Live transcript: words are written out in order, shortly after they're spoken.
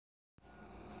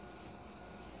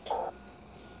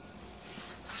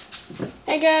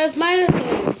Hey guys, my name is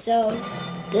Haley. So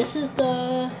this is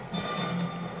the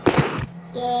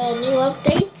new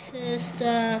update. Is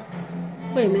the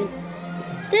wait a minute.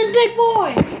 This big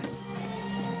boy.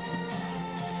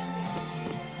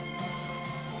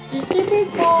 This the big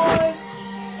boy.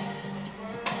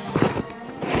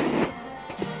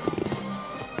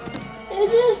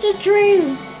 This is the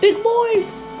dream, big boy.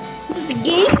 This is the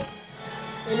game.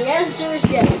 And the answer is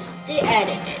yes. They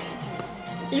added it.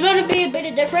 It's going to be a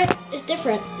bit different. It's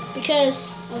different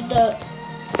because of the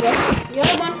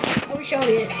other one. I will show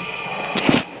you.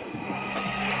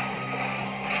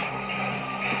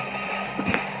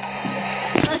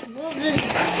 Let's move this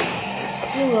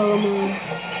zero on.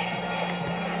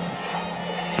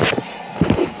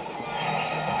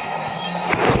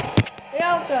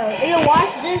 Here we go. You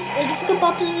watch this. If you can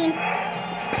put this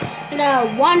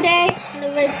in one day.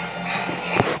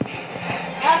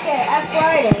 Okay, at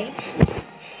Friday.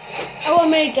 I will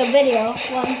make a video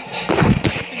one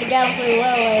the Galaxy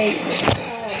Railways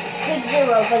big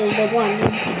zero for the big one.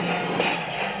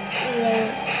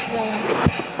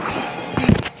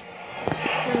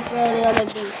 For the other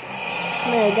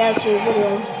big Galaxy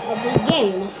video of this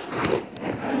game.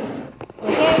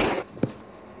 Okay?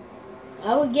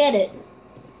 I will get it.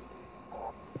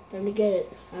 Time to get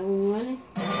it. I will run it.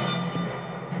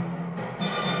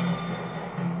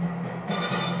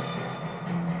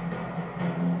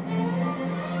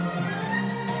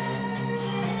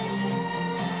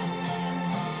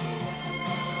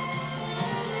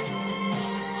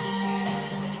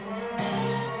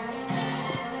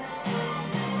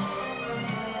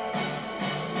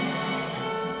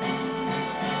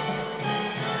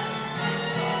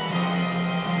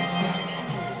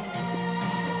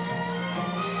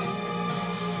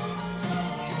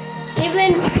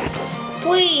 Even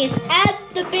please add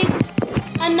the big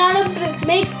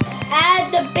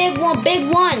add the big one,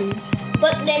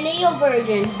 but the Neo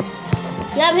version.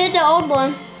 Yep, hit the old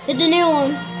one, hit the new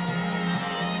one.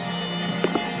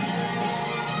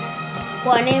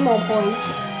 For I need more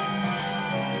points.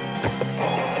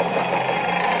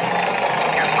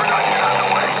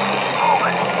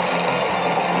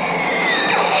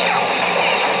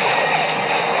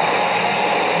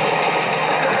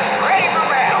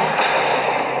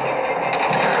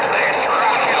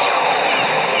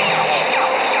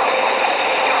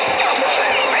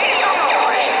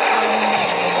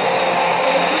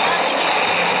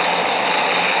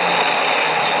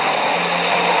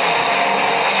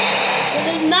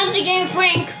 Not the game,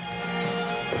 Frank.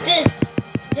 This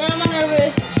gentleman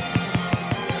over.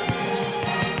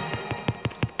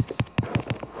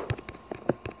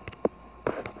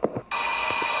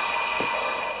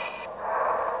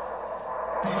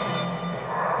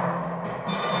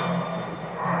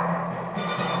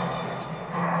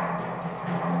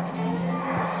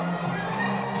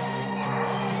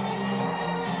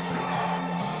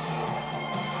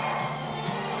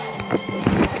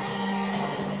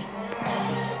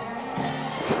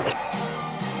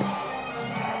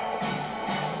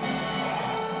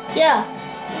 Yeah.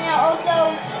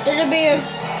 Also, there's a big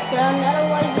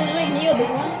otherwise there's a big Neo big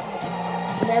one.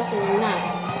 That's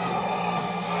not.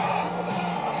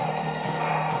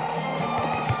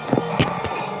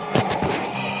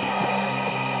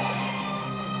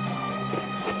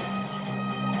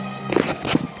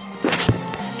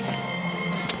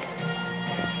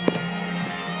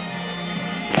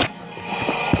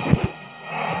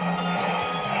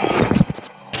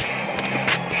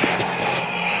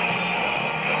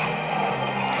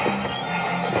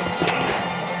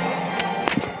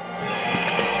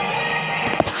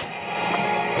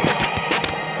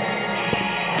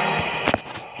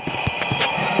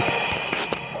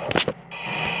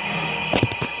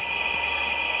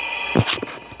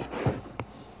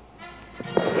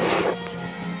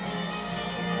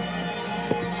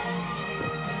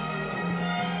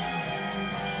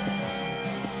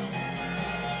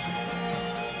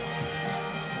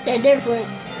 They're different.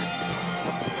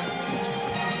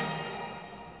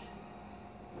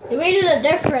 The reasons are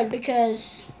different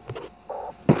because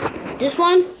this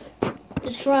one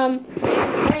is from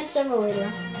Train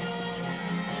Simulator.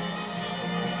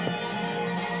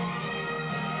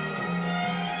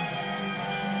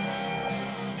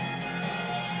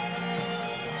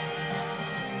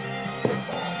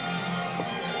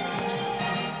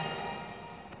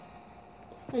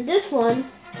 And this one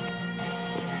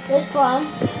is from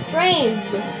Trains.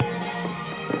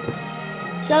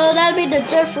 So that'll be the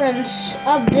difference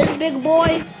of this big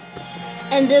boy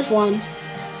and this one.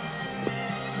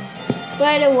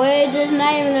 By the way, this is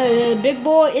not even a big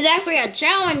boy. It's actually a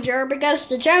Challenger because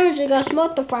the Challenger got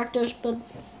smoke deflectors, but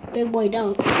big boy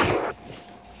don't.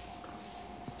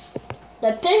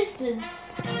 The Pistons.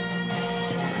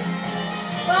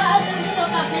 Well, I don't know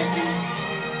about Pistons.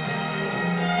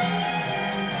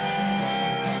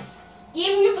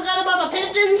 Even you forgot about the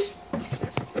Pistons?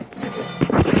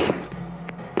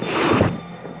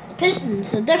 The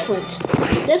Pistons are different.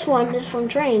 This one is from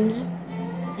trains.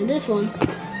 And this one.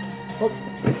 Oh.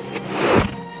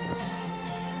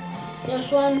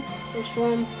 This one is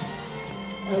from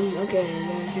okay,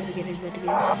 I keep forgetting about the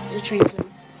game. The train zone.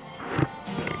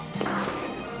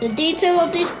 The detail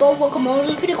of these both locomotives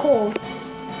is pretty cool.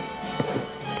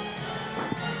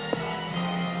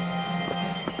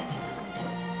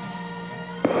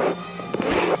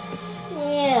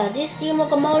 Yeah, these steam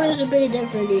locomotives are pretty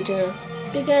different from each other.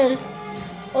 Because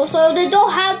also they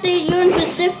don't have the Union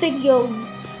Pacific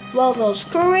logos.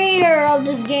 Creator of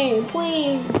this game,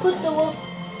 please put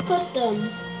them.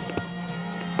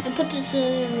 And put this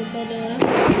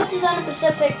on the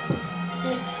Pacific.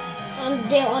 It's on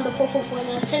the 444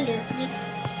 and tender.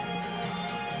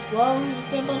 Well,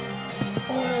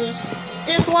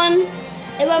 this one,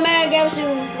 if my man gives you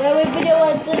a video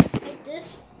like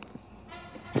this,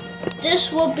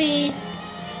 this will be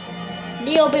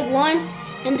Neo Big One,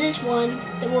 and this one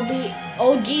it will be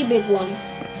OG Big One.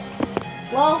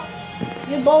 Well,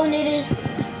 you both need to.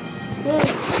 Well,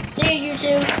 see you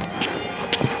YouTube.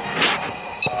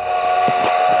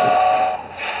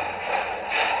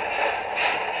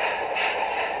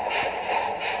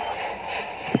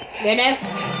 Good enough.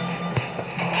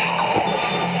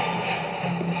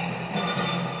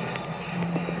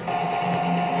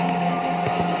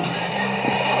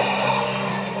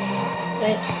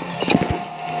 Wait.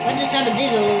 What the type of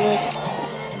diesel is this?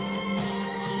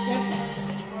 Yep.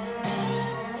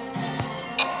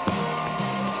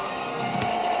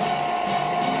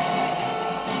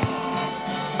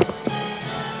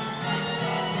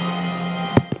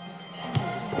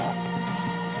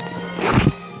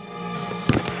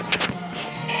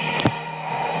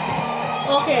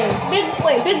 Okay, big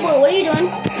boy, what are you doing?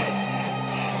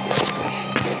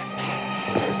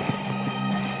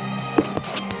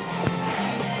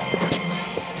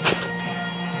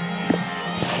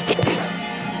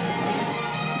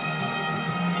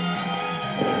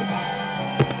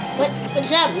 What's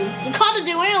happening? You caught the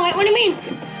derailment, what do you mean?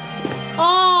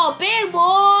 Oh, big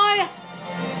boy!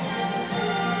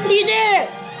 What you did?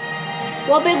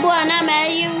 Well, big boy, I'm not mad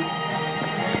at you.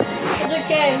 It's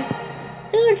okay.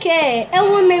 It's okay.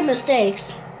 Everyone make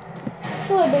mistakes.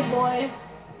 Really, big boy.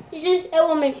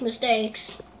 Everyone make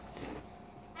mistakes.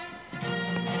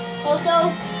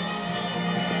 Also,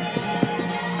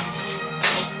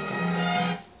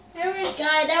 anyways,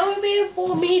 guys, that would be it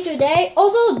for me today.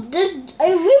 Also,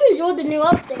 I really enjoyed the new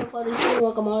update for the steam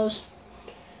locomotives.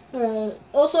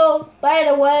 Also, by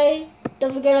the way,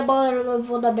 don't forget about it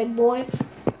for the big boy.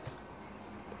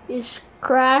 He's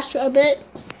crashed a bit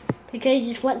because he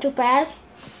just went too fast.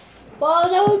 Well,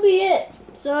 that would be it.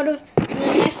 So the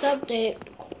next update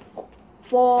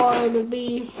will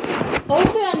be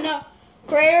hopefully I'm not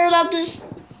creator of this.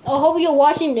 I hope you're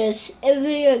watching this. If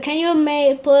you can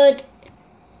you put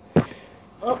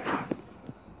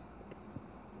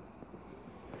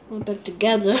put it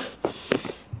together.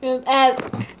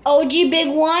 OG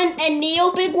Big One and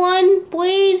Neo Big One,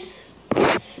 please.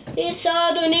 It's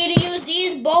do need to use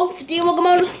these both steam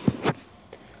locomotives.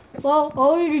 Well, I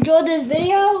hope you enjoyed this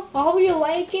video. I hope you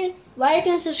like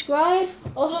and subscribe.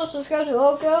 Also subscribe to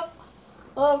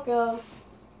Oka.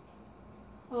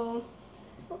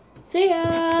 See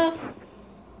ya.